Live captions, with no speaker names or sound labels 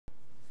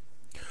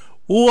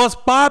What's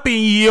poppin',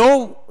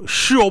 yo?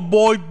 Sure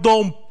boy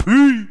Don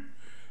P,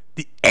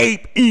 the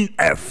ape in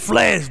a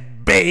flesh,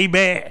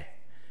 baby.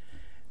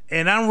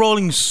 And I'm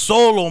rolling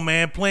solo,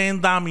 man,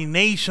 playing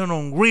domination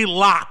on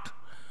Gridlock.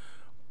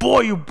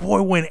 Boy, your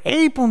boy went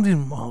ape on this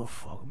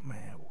motherfucker,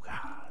 man. Oh,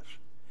 gosh.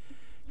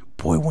 Your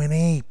boy went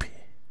ape.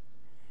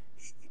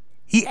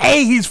 He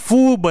ate his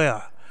food,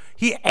 boy.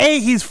 He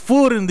ate his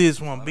food in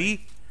this one,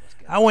 B.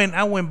 I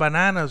went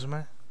bananas,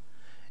 man.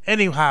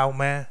 Anyhow,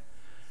 man.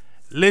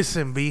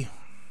 Listen, B.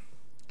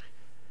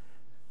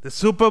 The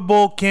Super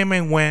Bowl came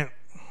and went.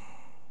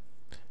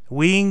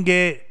 We didn't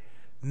get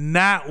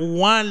not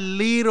one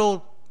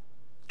little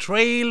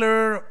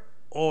trailer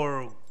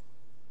or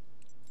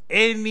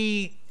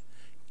any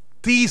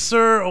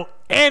teaser or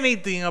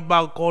anything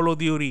about Call of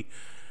Duty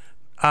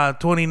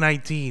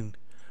 2019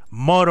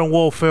 Modern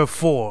Warfare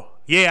 4.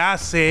 Yeah, I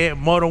said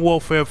Modern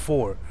Warfare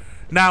 4.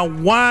 Not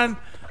one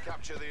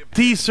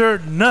teaser,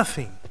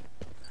 nothing.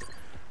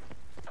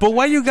 But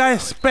what you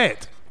guys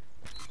expect?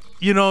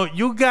 You know,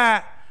 you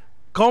got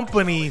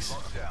companies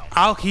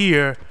out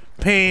here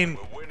paying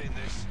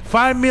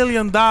 $5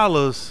 million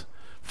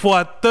for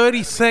a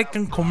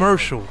 30-second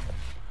commercial.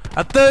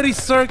 A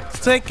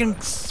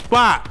 30-second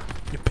spot,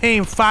 you're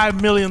paying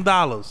 $5 million.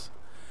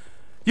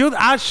 You'd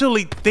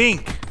actually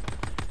think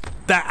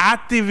that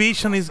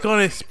Activision is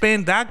going to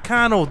spend that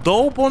kind of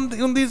dope on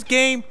this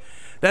game?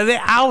 That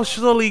they're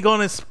actually going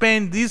to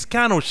spend this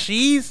kind of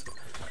cheese?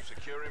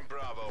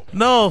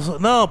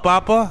 No,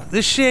 Papa.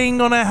 This shit ain't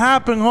going to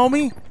happen,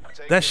 homie.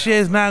 That shit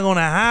is not going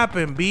to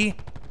happen, B.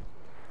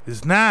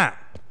 It's not.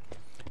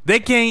 They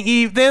can't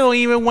even, they don't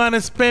even want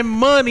to spend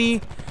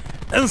money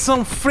in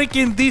some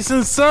freaking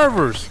decent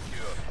servers,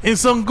 in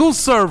some good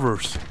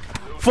servers,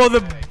 for the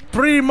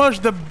pretty much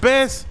the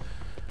best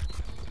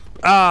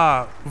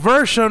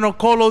version of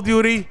Call of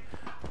Duty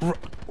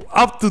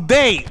up to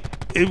date,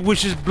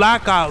 which is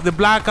Blackout. The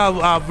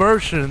Blackout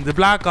version, the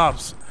Black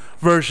Ops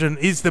version,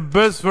 is the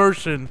best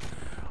version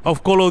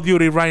of Call of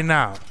Duty right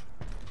now,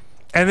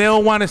 and they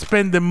don't want to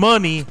spend the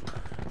money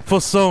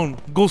for some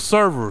good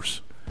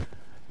servers.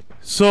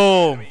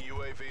 So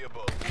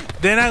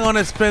they're not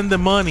gonna spend the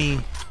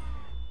money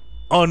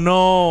on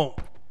no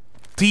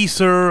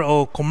teaser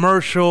or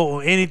commercial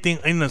or anything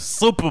in the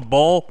Super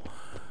Bowl.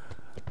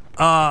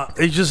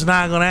 It's just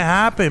not gonna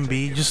happen,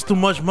 B. Just too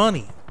much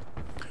money.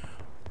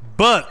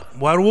 But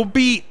what will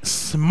be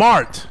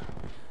smart,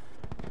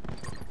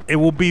 it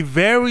will be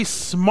very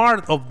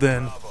smart of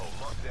them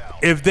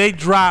if they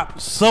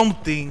drop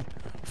something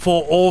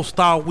for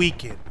All-Star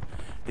Weekend.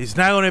 It's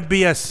not gonna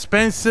be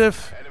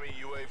expensive,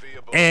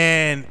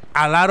 and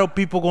a lot of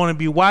people gonna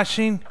be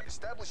watching.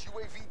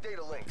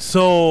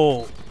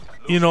 So,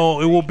 you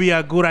know, it will be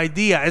a good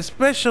idea,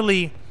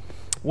 especially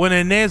when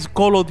the next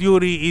Call of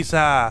Duty is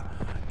a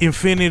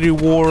Infinity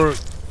War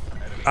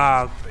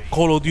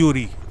Call of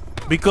Duty,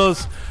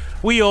 because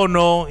we all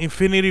know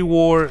Infinity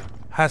War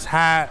has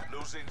had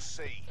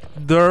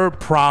their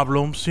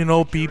problems. You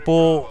know,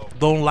 people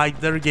don't like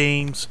their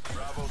games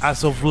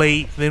as of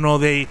late. You know,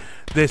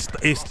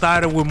 it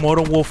started with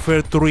Modern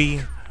Warfare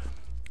 3,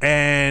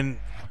 and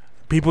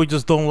people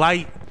just don't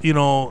like, you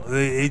know,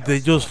 they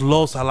just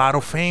lost a lot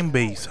of fan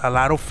base. A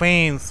lot of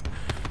fans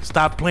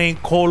stopped playing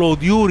Call of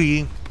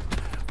Duty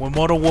when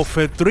Modern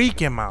Warfare 3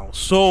 came out.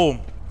 So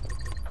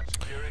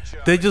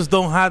they just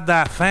don't have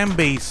that fan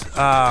base,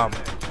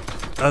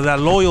 that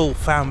loyal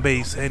fan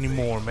base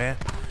anymore, man.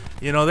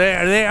 You know,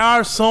 there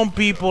are some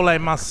people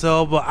like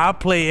myself, but I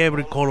play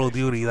every Call of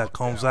Duty that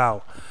comes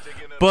out.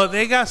 But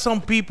they got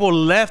some people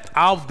left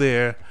out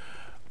there,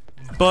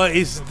 but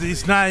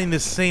it's not in the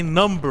same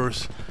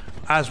numbers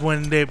as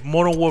when the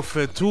Modern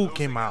Warfare 2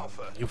 came out.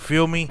 You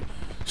feel me?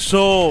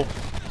 So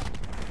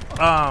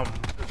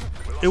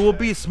it will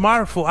be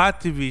smart for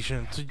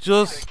Activision to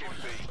just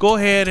go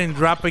ahead and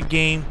drop a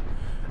game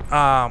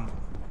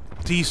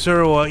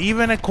teaser or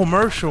even a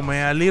commercial,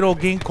 man, a little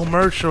game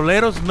commercial.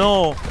 Let us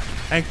know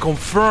and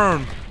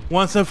confirm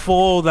once and for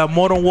all that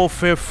Modern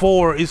Warfare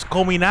 4 is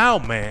coming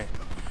out, man.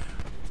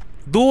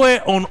 Do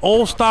it on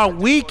All-Star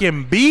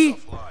Weekend, B.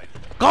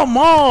 Come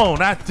on,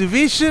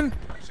 Activision.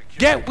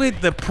 Get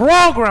with the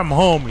program,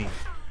 homie.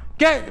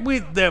 Get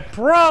with the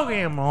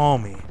program,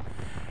 homie.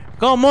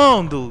 Come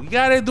on, dude. You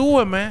gotta do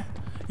it, man.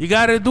 You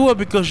gotta do it,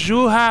 because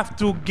you have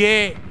to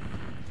get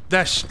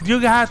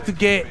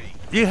that.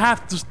 You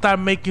have to start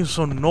making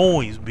some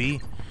noise,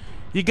 B.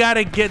 You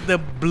gotta get the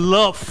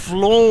blood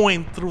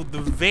flowing through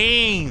the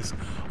veins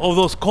of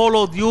those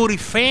Call of Duty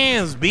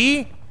fans,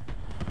 B.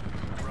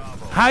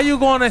 How you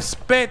gonna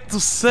expect to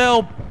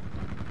sell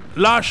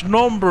large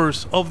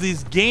numbers of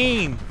this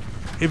game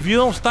if you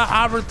don't start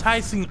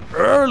advertising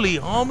early,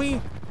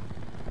 homie?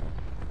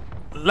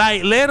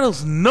 Like, let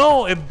us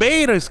know if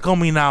beta is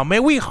coming out,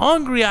 man. We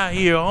hungry out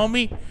here,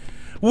 homie.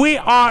 We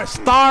are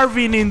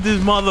starving in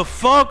this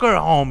motherfucker,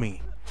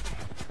 homie.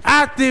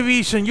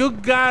 Activision, you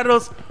got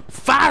us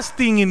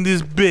fasting in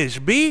this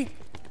bitch, B.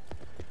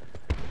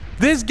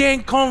 This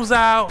game comes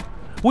out,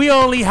 we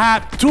only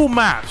have 2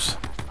 maps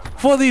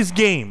for this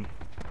game.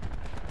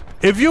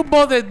 If you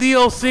bought the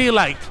DLC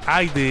like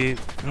I did,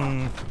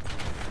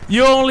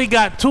 you only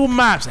got 2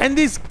 maps. And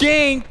this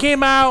game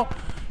came out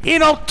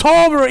in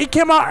October. It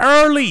came out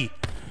early.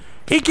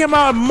 It came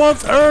out a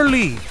month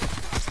early.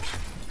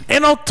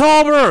 In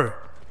October.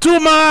 2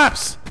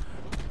 maps.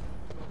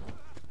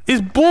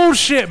 It's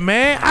bullshit,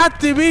 man.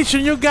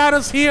 Activision, you got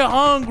us here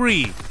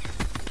hungry.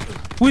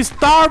 We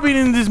starving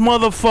in this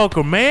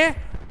motherfucker, man.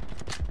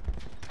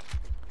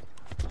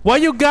 Why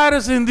you got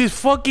us in this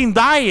fucking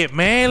diet,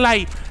 man?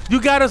 Like,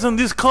 you got us on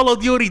this Call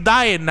of Duty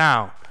diet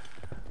now.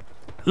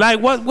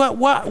 Like, what?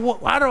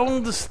 I don't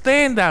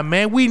understand that,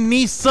 man. We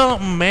need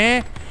something,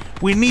 man.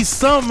 We need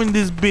something in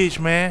this bitch,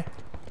 man.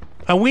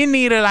 And we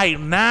need it, like,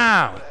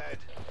 now.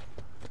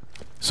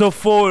 So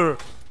for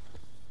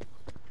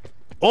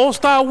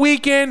All-Star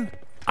Weekend,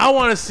 I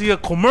want to see a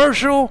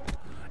commercial.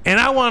 And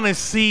I want to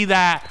see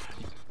that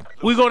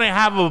we're going to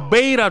have a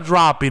beta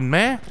dropping,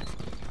 man.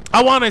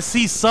 I want to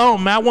see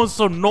some, man. I want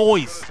some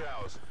noise.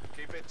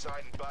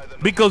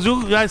 Because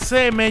you, I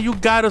said, man, you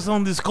got us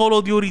on this Call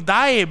of Duty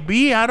diet,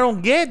 B. I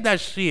don't get that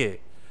shit.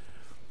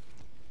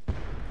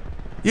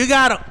 You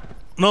got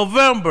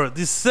November,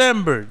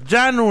 December,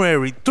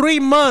 January, 3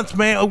 months,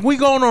 man. We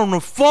going on the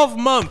 4th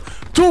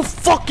month. 2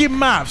 fucking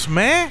maps,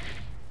 man.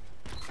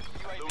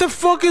 The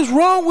fuck is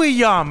wrong with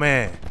y'all,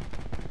 man?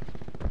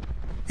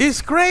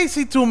 It's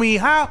crazy to me.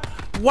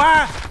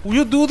 Why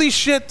you do this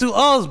shit to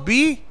us,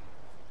 B?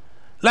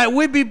 Like,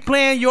 we be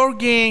playing your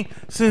game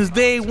since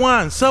day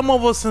one. Some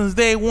of us since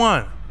day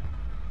one.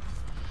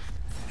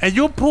 And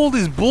you pull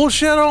this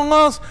bullshit on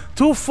us?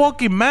 2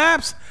 fucking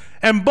maps?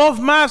 And both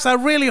maps are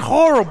really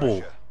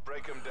horrible.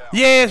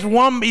 Yes,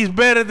 one is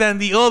better than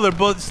the other,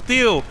 but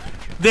still,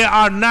 they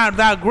are not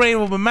that great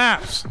of a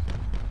maps.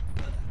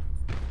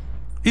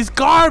 It's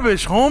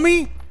garbage,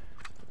 homie.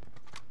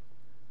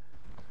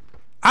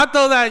 I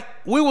thought that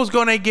we was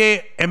gonna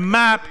get a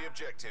map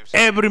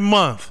every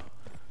month.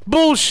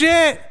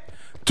 Bullshit.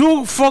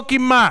 2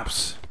 fucking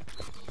maps.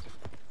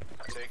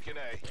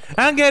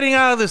 I'm getting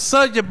out of the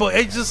subject, but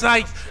it's just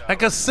like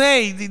I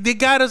say, they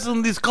got us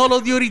on this Call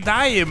of Duty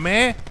diet,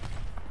 man.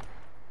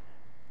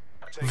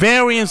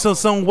 Variants of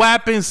some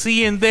weapons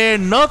here and there,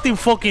 nothing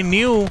fucking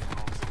new.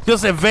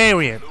 Just a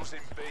variant.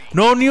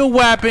 No new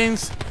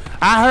weapons.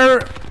 I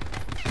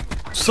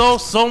saw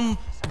some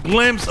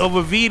glimpse of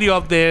a video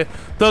up there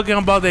talking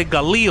about the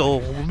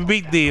Galil,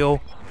 big deal.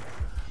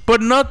 But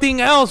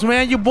nothing else,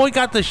 man. Your boy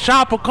got the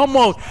shopper. Come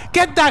on.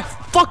 Get that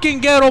fucking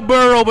ghetto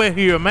bird over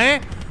here,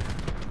 man.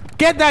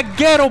 Get that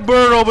ghetto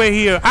bird over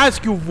here.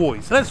 Ask your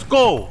voice. Let's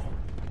go.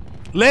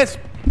 Let's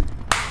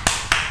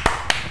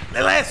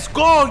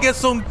go and get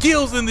some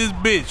kills in this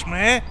bitch,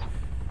 man.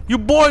 Your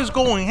boy's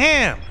going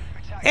ham.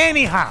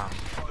 Anyhow,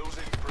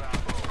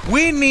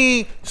 we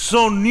need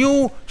some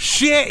new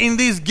shit in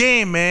this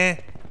game, man.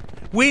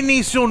 We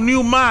need some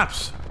new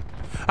maps.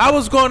 I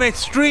was going to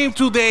stream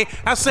today.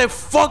 I said,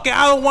 fuck it.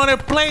 I don't want to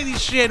play this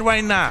shit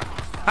right now.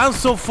 I'm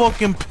so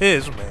fucking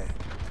pissed, man.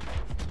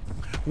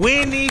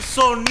 We need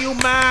some new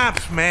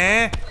maps,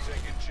 man.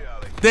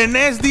 The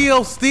next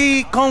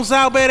DLC comes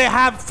out, better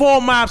have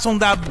 4 maps on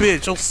that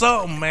bitch or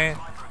something, man.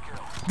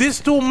 This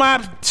 2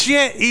 map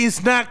shit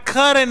is not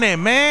cutting it,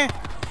 man.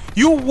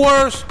 You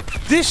worse.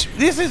 This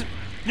is,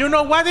 you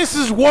know what? This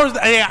is worse.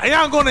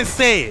 I'm going to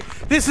say it.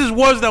 This is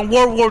worse than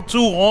World War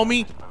II,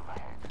 homie.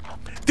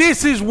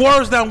 This is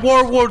worse than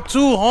World War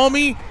II,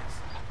 homie.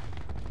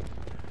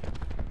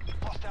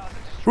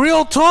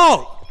 Real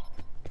talk.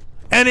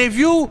 And if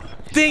you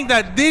think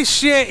that this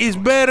shit is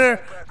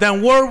better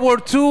than World War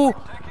II,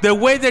 the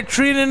way they're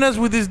treating us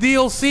with this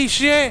DLC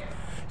shit,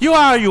 you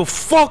out of your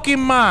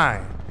fucking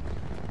mind.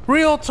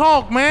 Real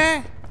talk,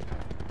 man.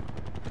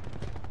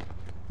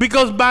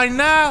 Because by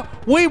now,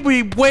 we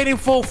be waiting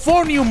for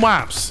 4 new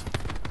maps.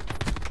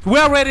 We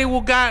already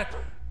got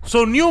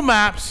some new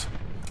maps.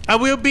 And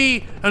we'll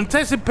be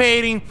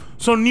anticipating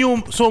some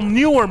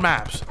newer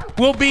maps.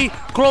 We'll be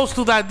close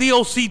to that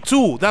DLC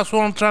 2. That's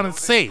what I'm trying to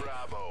say.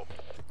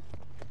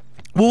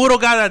 We would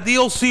have got a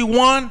DLC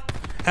 1,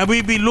 and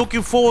we'd be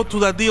looking forward to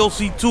that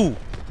DLC 2.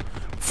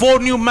 4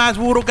 new maps.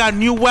 We would have got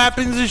new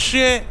weapons and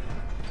shit.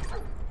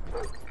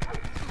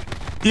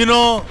 You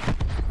know,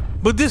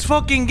 but this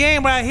fucking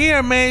game right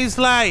here, man, is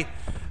like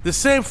the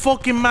same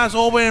fucking maps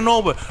over and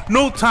over.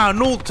 New town,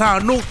 new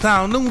town, new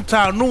town, new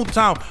town, new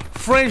town.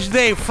 French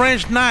day,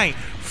 French night,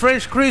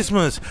 French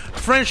Christmas,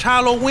 French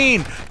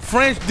Halloween,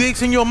 French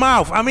dicks in your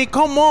mouth. I mean,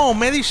 come on,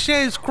 man. This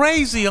shit is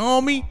crazy,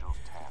 homie.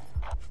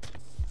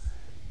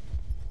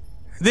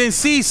 Then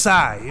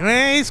Seaside,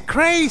 man. It's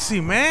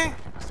crazy, man.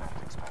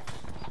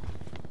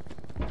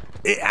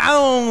 I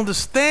don't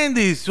understand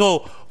this.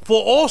 So,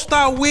 for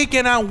All-Star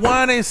Weekend, I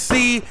want to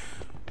see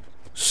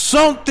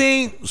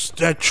something,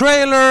 a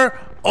trailer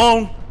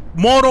on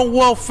Modern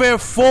Warfare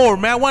 4,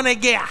 man. I want to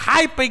get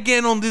hype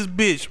again on this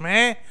bitch,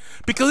 man.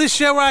 Because this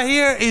shit right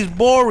here is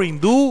boring,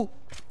 dude.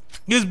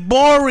 It's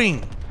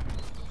boring.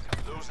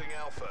 Losing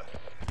Alpha.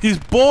 It's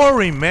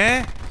boring,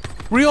 man.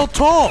 Real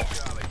talk.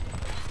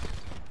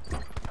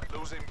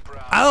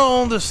 I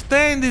don't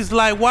understand this.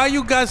 Like, why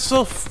you guys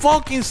so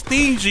fucking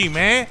stingy,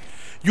 man?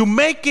 You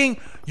making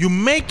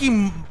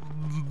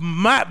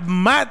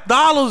mad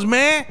dollars,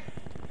 man.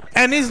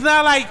 And it's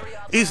not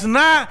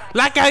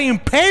like I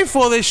ain't pay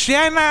for this shit.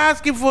 I'm not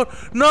asking for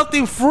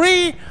nothing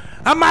free.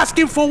 I'm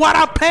asking for what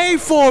I pay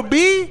for,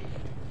 B.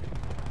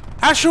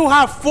 I should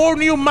have 4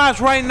 new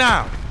maps right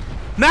now.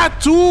 Not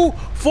 2,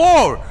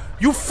 4.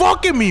 You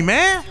fucking me,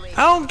 man.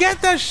 I don't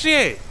get that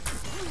shit.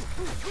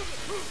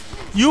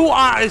 You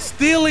are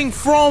stealing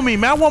from me,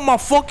 man. I want my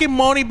fucking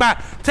money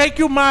back. Take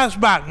your maps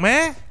back,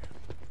 man.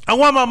 I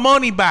want my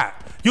money back.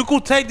 You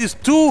could take these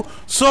 2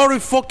 sorry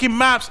fucking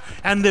maps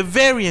and the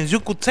variants. You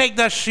could take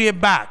that shit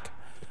back.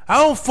 I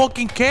don't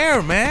fucking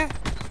care, man.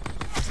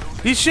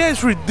 This shit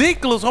is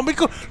ridiculous, homie.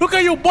 Look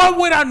at your boy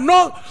with a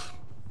note.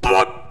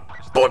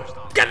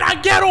 Get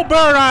that ghetto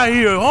bird out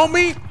here,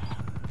 homie.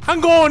 I'm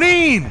going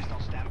in.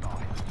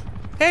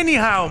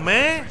 Anyhow,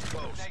 man.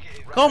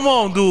 Come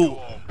on, dude.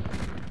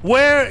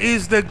 Where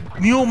is the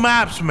new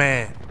maps,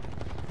 man?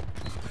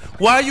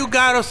 Why you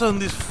got us on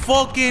this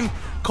fucking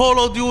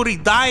Call of Duty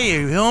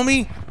diet,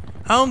 homie?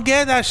 I don't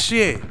get that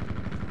shit.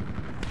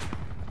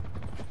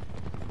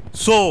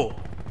 So,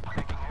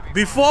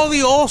 before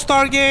the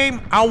All-Star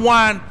game, I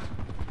want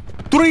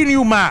 3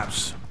 new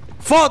maps.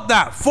 Fuck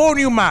that, 4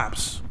 new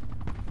maps.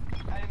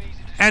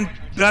 And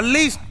at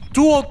least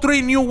 2 or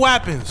 3 new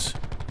weapons.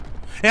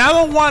 And I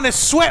don't want to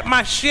sweat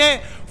my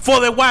shit for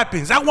the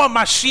weapons. I want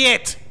my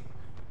shit.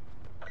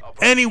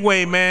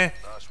 Anyway, man.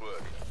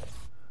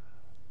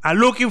 I'm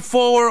looking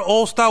forward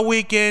All-Star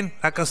Weekend.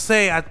 Like I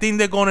say, I think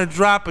they're gonna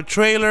drop a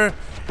trailer,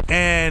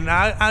 and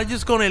I'm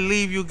just gonna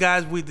leave you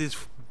guys with this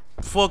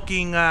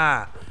fucking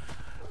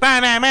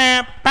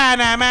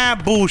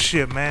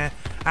bullshit, man.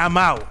 I'm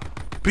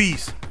out.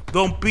 Peace.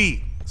 Don't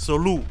pee.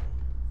 Salute.